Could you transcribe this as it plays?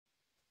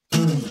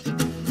Hi,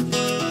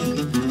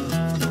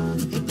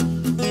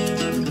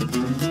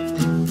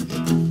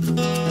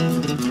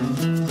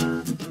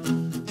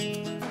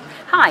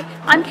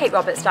 I'm Kate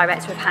Roberts,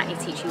 Director of Hackney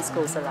Teaching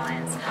Schools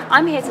Alliance.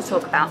 I'm here to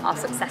talk about our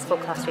Successful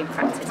Classroom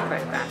Practice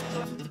programme.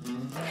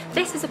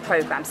 This is a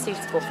programme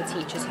suitable for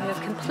teachers who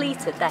have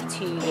completed their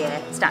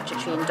 2-year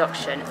statutory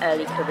induction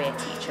early career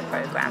teacher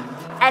programme.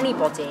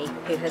 Anybody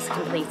who has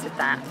completed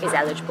that is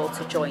eligible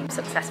to join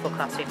Successful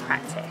Classroom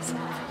Practice.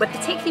 We're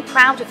particularly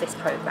proud of this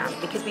programme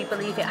because we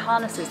believe it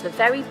harnesses the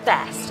very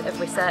best of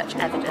research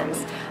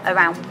evidence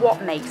around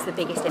what makes the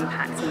biggest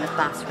impact in the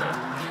classroom.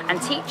 And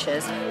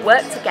teachers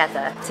work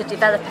together to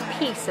develop a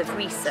piece of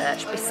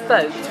research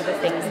bespoke to the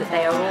things that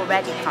they are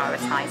already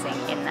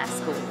prioritising in their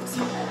schools.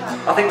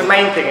 I think the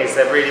main thing is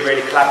they're really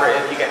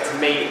collaborative. You get to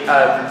meet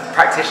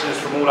practitioners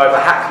from all over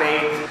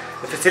Hackney.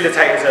 The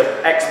facilitators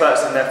are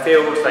experts in their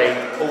field. They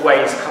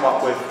always come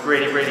up with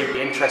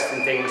really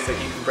interesting things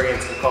that you can bring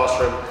into the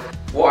classroom.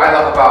 What I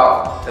love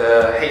about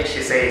the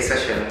HSA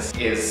sessions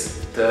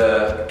is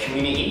the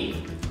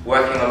community,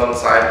 working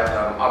alongside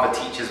other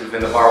teachers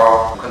within the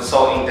borough,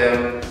 consulting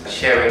them,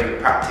 sharing the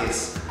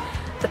practice.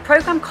 The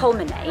programme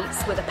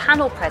culminates with a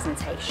panel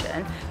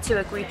presentation to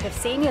a group of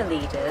senior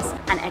leaders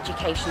and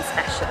education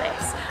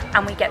specialists,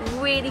 and we get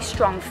really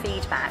strong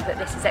feedback that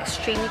this is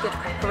extremely good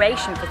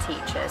preparation for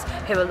teachers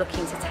who are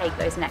looking to take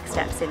those next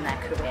steps in their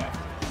career.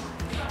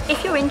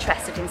 If you're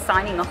interested in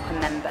signing up a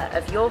member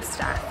of your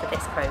staff for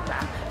this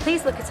programme,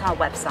 please look at our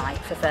website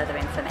for further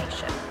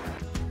information.